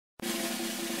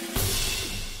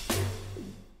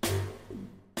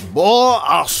Boy,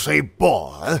 I say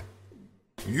boy,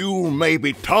 you may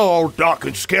be tall, dark,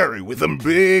 and scary with them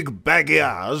big, baggy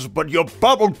eyes, but your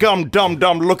bubblegum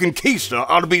dum-dum looking keister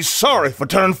ought to be sorry for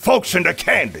turning folks into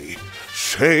candy.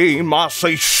 Shame, I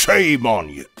say shame on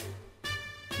you.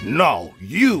 No,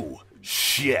 you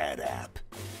shut up.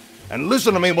 And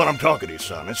listen to me when I'm talking to you,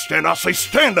 son. Instead, I say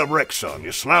stand up, Rick, son.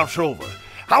 You slouch over.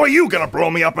 How are you gonna blow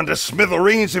me up into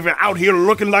smithereens if you're out here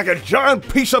looking like a giant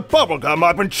piece of bubblegum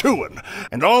I've been chewing?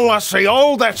 And all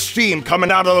that steam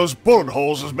coming out of those bullet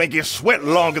holes is make you sweat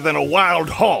longer than a wild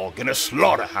hog in a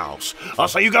slaughterhouse. I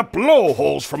say you got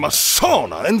blowholes from a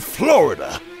sauna in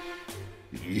Florida.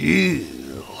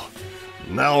 Ew.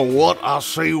 Now what, I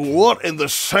say, what in the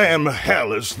Sam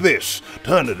hell is this?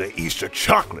 Turned into Easter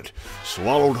chocolate.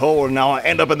 Swallowed whole and now I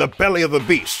end up in the belly of the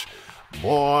beast.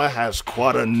 Boy has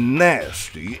quite a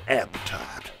nasty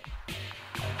appetite.